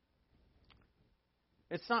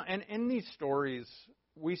 It's not, and in these stories,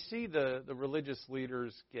 we see the religious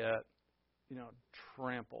leaders get,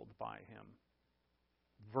 trampled by him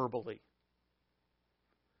verbally.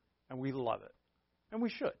 And we love it. And we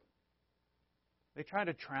should. They try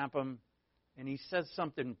to trap him, and he says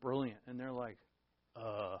something brilliant, and they're like,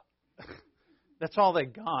 That's all they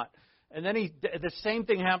got. And then the same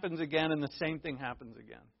thing happens again, and the same thing happens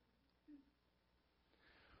again.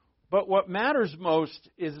 But what matters most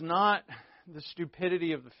is not the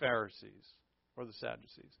stupidity of the Pharisees or the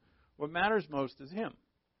Sadducees. What matters most is him.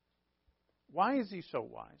 Why is he so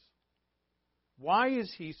wise? Why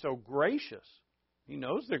is he so gracious? He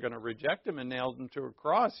knows they're going to reject him and nail him to a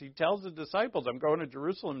cross. He tells the disciples, I'm going to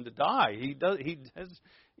Jerusalem to die. He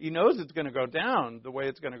knows it's going to go down the way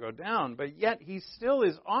it's going to go down, but yet he still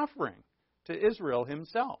is offering to Israel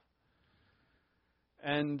himself.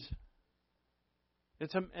 And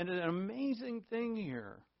it's an amazing thing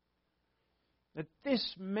here that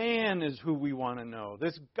this man is who we want to know.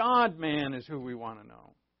 This God man is who we want to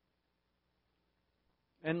know.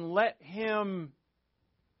 And let him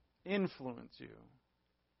influence you.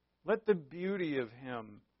 Let the beauty of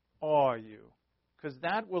him awe you, because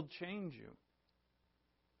that will change you.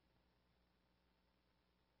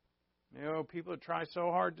 You know, people try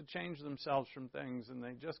so hard to change themselves from things, and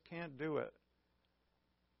they just can't do it.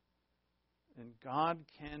 And God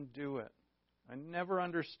can do it. I never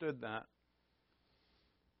understood that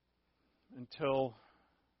until,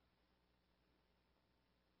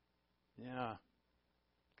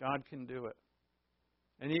 God can do it.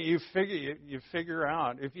 And you figure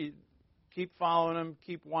out, if you keep following him,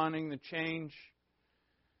 keep wanting the change,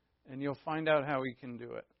 and you'll find out how he can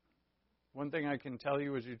do it. One thing I can tell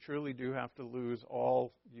you is you truly do have to lose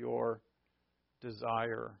all your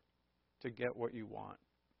desire to get what you want.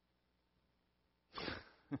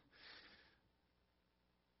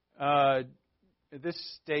 This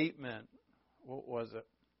statement, what was it?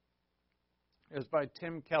 It was by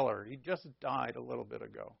Tim Keller. He just died a little bit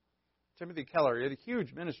ago. Timothy Keller. He had a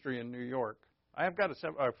huge ministry in New York. I have got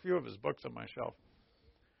a few of his books on my shelf.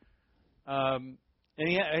 And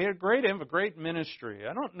he had a great ministry.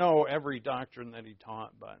 I don't know every doctrine that he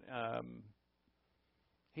taught, but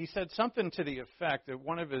he said something to the effect that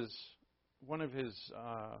one of his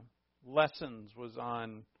lessons was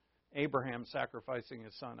on Abraham sacrificing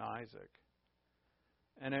his son Isaac.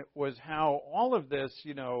 And it was how all of this,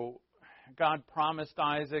 God promised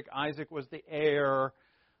Isaac. Isaac was the heir.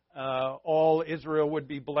 All Israel would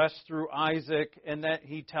be blessed through Isaac, and that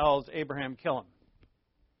he tells Abraham, kill him.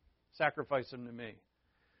 Sacrifice him to me.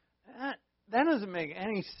 That doesn't make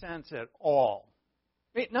any sense at all.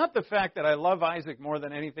 Not the fact that I love Isaac more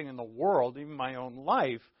than anything in the world, even my own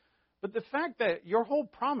life, but the fact that your whole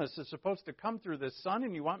promise is supposed to come through this son,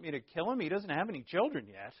 and you want me to kill him? He doesn't have any children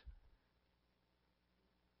yet.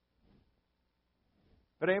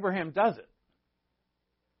 But Abraham does it.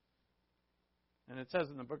 And it says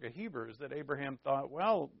in the book of Hebrews that Abraham thought,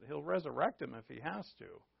 well, he'll resurrect him if he has to.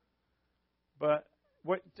 But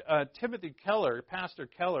what Pastor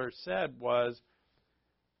Keller said was,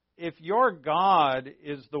 if your God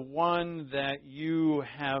is the one that you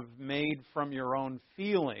have made from your own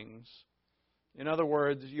feelings, in other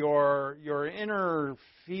words, your inner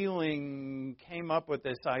feeling came up with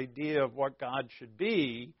this idea of what God should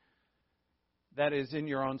be, that is in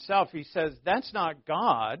your own self, he says, that's not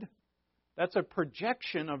God. That's a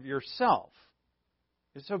projection of yourself.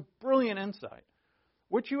 It's a brilliant insight.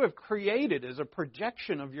 What you have created is a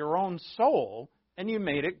projection of your own soul, and you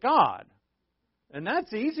made it God. And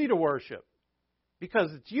that's easy to worship,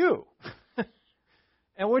 because it's you.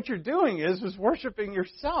 And what you're doing is worshiping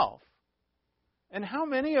yourself. And how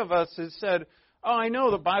many of us has said, oh, I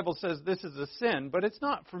know the Bible says this is a sin, but it's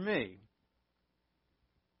not for me.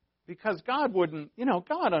 Because God wouldn't,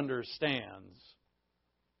 God understands.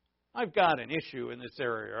 I've got an issue in this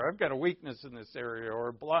area, or I've got a weakness in this area,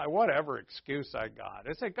 or whatever excuse I got.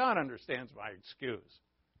 I say, God understands my excuse.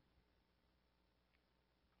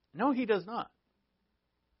 No, he does not.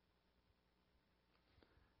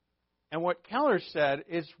 And what Keller said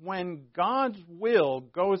is when God's will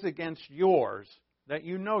goes against yours, that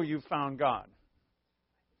you know you've found God.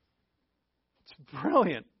 It's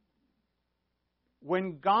brilliant.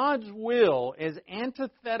 When God's will is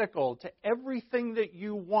antithetical to everything that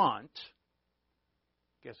you want,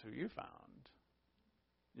 guess who you found?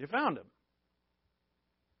 You found him.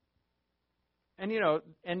 And,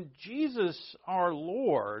 and Jesus, our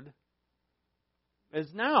Lord,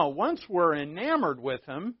 is now, once we're enamored with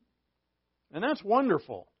him, and that's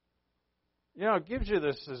wonderful. It gives you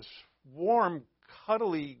this warm,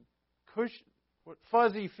 cuddly,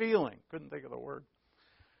 fuzzy feeling. Couldn't think of the word.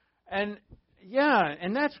 And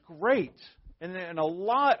that's great. And a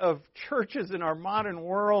lot of churches in our modern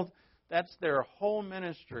world, that's their whole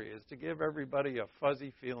ministry, is to give everybody a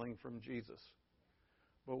fuzzy feeling from Jesus.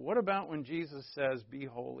 But what about when Jesus says, be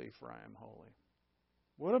holy, for I am holy?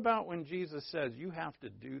 What about when Jesus says, you have to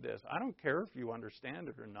do this? I don't care if you understand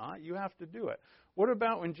it or not. You have to do it. What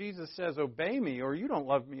about when Jesus says, obey me, or you don't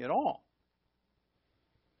love me at all?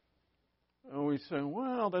 And we say,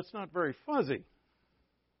 well, that's not very fuzzy.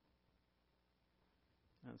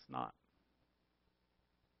 And it's not.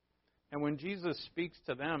 And when Jesus speaks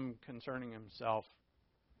to them concerning himself,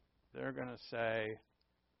 they're going to say,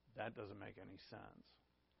 that doesn't make any sense.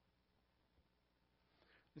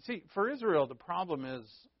 You see, for Israel, the problem is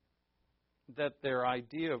that their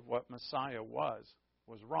idea of what Messiah was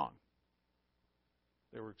wrong.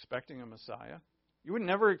 They were expecting a Messiah. You would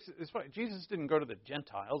never. Jesus didn't go to the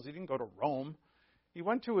Gentiles. He didn't go to Rome. He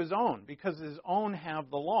went to his own, because his own have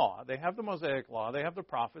the law. They have the Mosaic law. They have the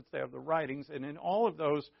prophets. They have the writings. And in all of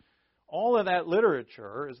that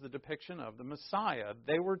literature is the depiction of the Messiah.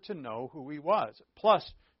 They were to know who he was. Plus,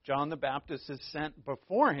 John the Baptist is sent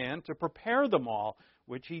beforehand to prepare them all,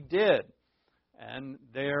 which he did. And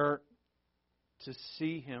they're to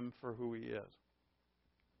see him for who he is.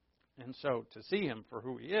 And so, to see him for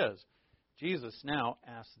who he is, Jesus now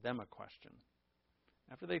asks them a question.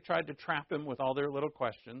 After they tried to trap him with all their little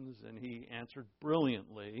questions, and he answered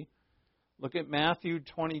brilliantly, look at Matthew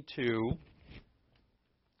 22.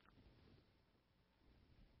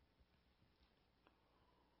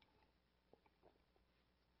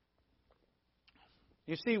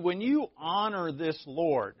 You see, when you honor this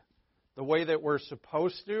Lord the way that we're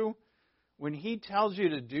supposed to, when he tells you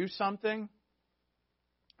to do something,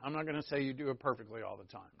 I'm not going to say you do it perfectly all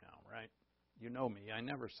the time now, right? You know me, I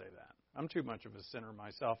never say that. I'm too much of a sinner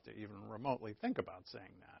myself to even remotely think about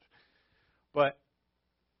saying that. But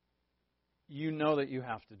you know that you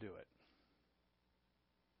have to do it.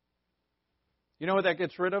 You know what that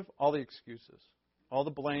gets rid of? All the excuses. All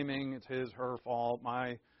the blaming, it's his, her fault,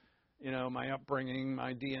 my upbringing,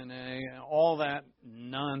 my DNA, all that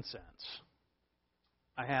nonsense.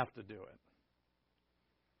 I have to do it.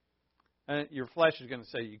 And your flesh is going to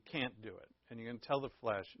say you can't do it. And you're going to tell the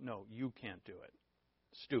flesh, no, you can't do it.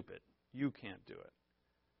 Stupid. You can't do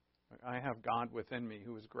it. I have God within me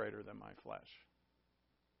who is greater than my flesh.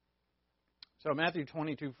 So Matthew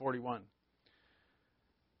 22:41.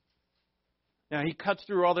 Now he cuts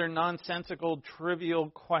through all their nonsensical, trivial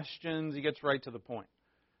questions. He gets right to the point.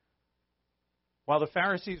 While the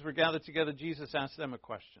Pharisees were gathered together, Jesus asked them a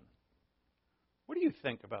question. What do you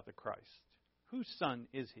think about the Christ? Whose son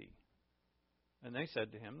is he? And they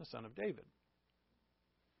said to him, the son of David.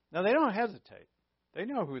 Now they don't hesitate. They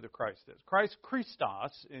know who the Christ is. Christ,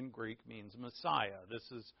 Christos, in Greek means Messiah.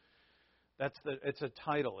 It's a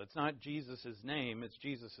title. It's not Jesus' name, it's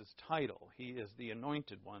Jesus' title. He is the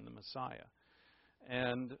anointed one, the Messiah.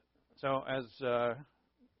 And so as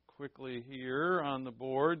quickly here on the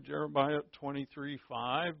board, Jeremiah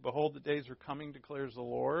 23:5, behold, the days are coming, declares the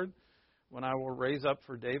Lord, when I will raise up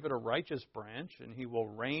for David a righteous branch, and he will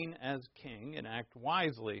reign as king and act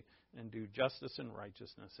wisely and do justice and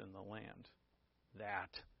righteousness in the land. That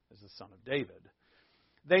is the son of David.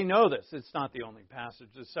 They know this. It's not the only passage.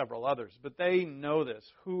 There's several others. But they know this.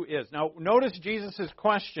 Who is? Now, notice Jesus'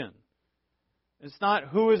 question. It's not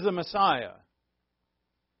who is the Messiah.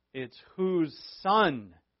 It's whose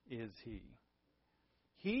son is he.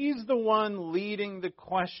 He's the one leading the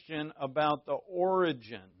question about the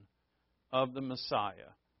origin of the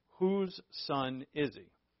Messiah. Whose son is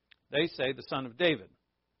he? They say the son of David.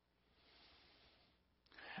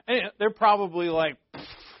 And they're probably like,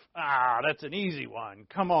 that's an easy one.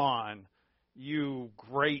 Come on, you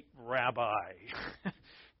great rabbi.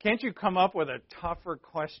 Can't you come up with a tougher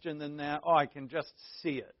question than that? Oh, I can just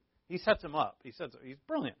see it. He sets them up. He's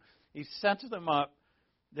brilliant. He sets them up.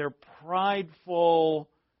 They're prideful.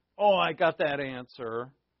 Oh, I got that answer.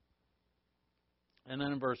 And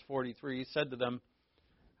then in verse 43, he said to them,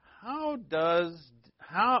 How does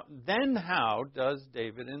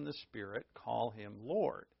David in the Spirit call him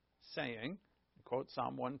Lord? Saying, quote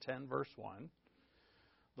Psalm 110, verse 1,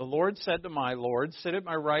 the Lord said to my Lord, sit at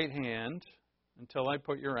my right hand until I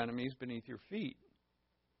put your enemies beneath your feet.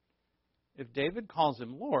 If David calls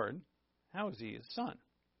him Lord, how is he his son?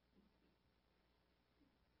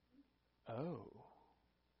 Oh,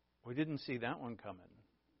 we didn't see that one coming.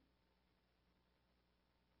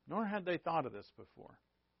 Nor had they thought of this before.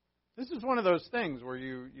 This is one of those things where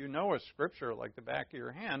you know a scripture like the back of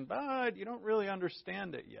your hand, but you don't really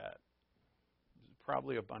understand it yet. There's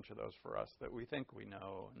probably a bunch of those for us that we think we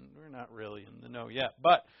know, and we're not really in the know yet.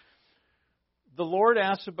 But the Lord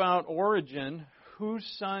asks about origin, whose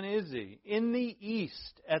son is he? In the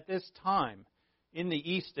East at this time, in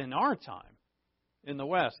the East in our time, in the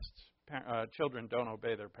West, children don't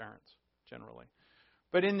obey their parents, generally.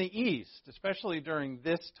 But in the East, especially during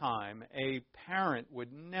this time, a parent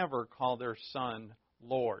would never call their son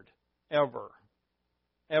Lord. Ever.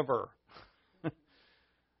 Ever.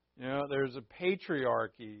 There's a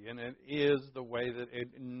patriarchy, and it is the way that it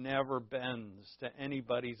never bends to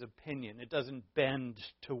anybody's opinion. It doesn't bend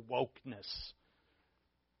to wokeness.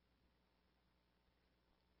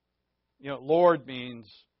 Lord means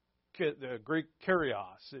the Greek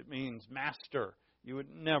kyrios. It means master. You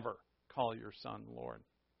would never call your son Lord.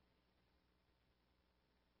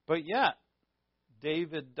 But yet,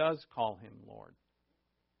 David does call him Lord.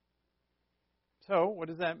 So, what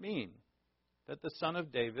does that mean? That the son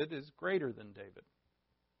of David is greater than David.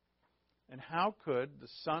 And how could the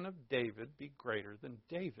son of David be greater than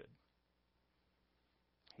David?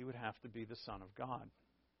 He would have to be the Son of God.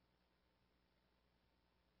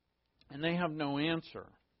 And they have no answer.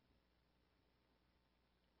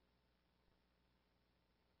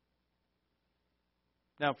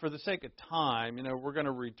 Now, for the sake of time, we're going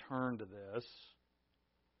to return to this.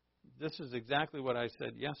 This is exactly what I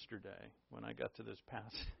said yesterday when I got to this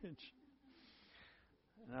passage.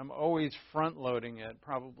 And I'm always front-loading it,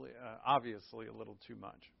 probably, obviously, a little too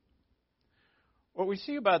much. What we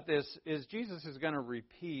see about this is Jesus is going to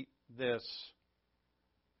repeat this,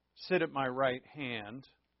 sit at my right hand,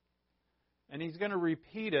 and he's going to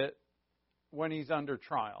repeat it when he's under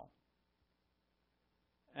trial.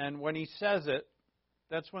 And when he says it,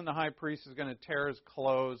 that's when the high priest is going to tear his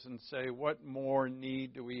clothes and say, what more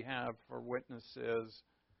need do we have for witnesses?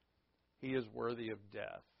 He is worthy of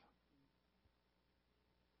death.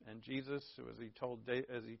 And Jesus, as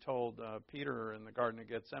he told Peter in the Garden of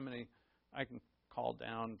Gethsemane, I can call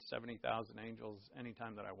down 70,000 angels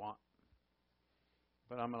anytime that I want.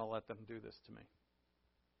 But I'm going to let them do this to me.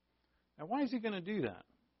 Now, why is he going to do that?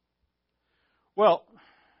 Well,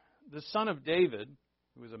 the Son of David,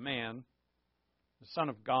 who is a man, the Son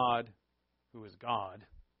of God, who is God,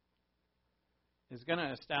 is going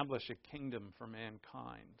to establish a kingdom for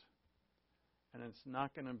mankind. And it's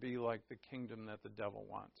not going to be like the kingdom that the devil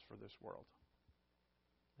wants for this world.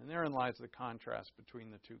 And therein lies the contrast between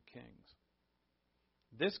the two kings.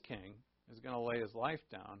 This king is going to lay his life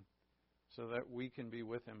down so that we can be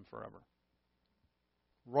with him forever.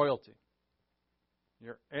 Royalty.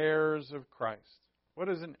 You're heirs of Christ. What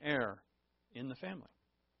is an heir? In the family.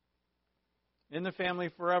 In the family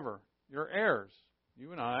forever. You're heirs.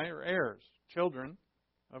 You and I are heirs, children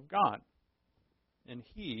of God. And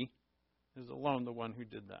he is alone the one who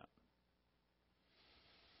did that.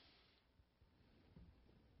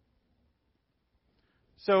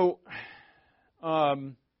 So,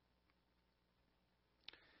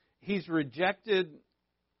 he's rejected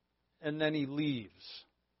and then he leaves,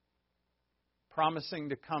 promising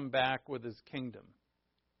to come back with his kingdom.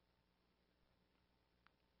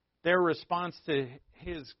 Their response to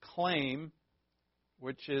his claim,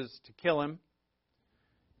 which is to kill him,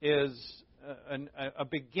 is a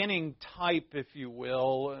beginning type, if you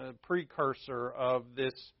will, a precursor of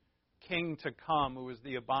this king to come who is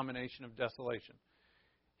the abomination of desolation.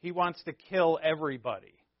 He wants to kill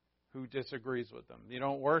everybody who disagrees with him. You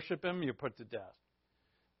don't worship him, you put to death.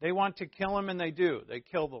 They want to kill him, and they do. They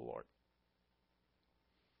kill the Lord.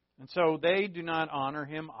 And so they do not honor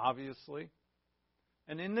him, obviously.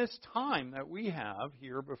 And in this time that we have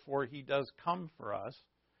here before he does come for us,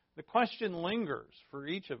 the question lingers for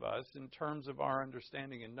each of us in terms of our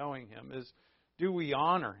understanding and knowing him is, do we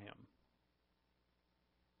honor him?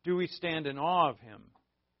 Do we stand in awe of him?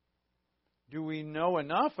 Do we know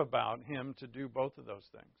enough about him to do both of those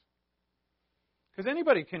things? Because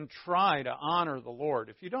anybody can try to honor the Lord.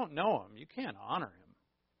 If you don't know him, you can't honor him.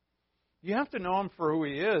 You have to know him for who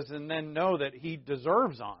he is and then know that he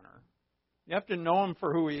deserves honor. You have to know him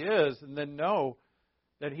for who he is and then know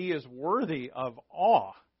that he is worthy of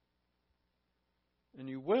awe. And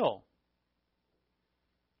you will.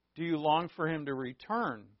 Do you long for him to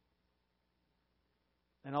return?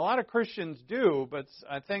 And a lot of Christians do, but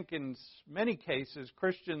I think in many cases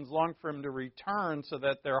Christians long for him to return so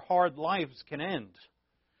that their hard lives can end.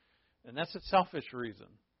 And that's a selfish reason.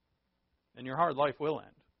 And your hard life will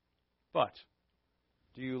end. But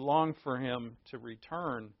do you long for him to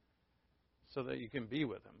return so that you can be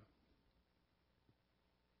with him?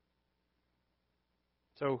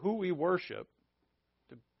 So who we worship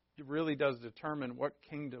really does determine what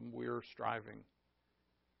kingdom we're striving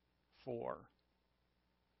for.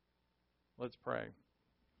 Let's pray.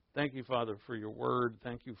 Thank you, Father, for your word.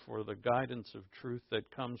 Thank you for the guidance of truth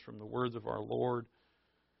that comes from the words of our Lord,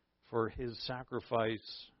 for his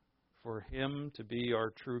sacrifice, for him to be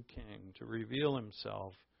our true king, to reveal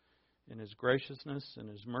himself in his graciousness and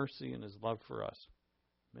his mercy and his love for us.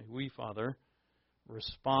 May we, Father,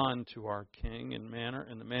 respond to our King in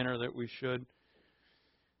the manner that we should,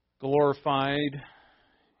 glorified,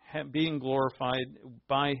 being glorified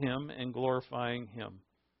by Him and glorifying Him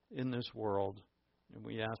in this world. And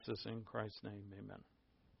we ask this in Christ's name. Amen.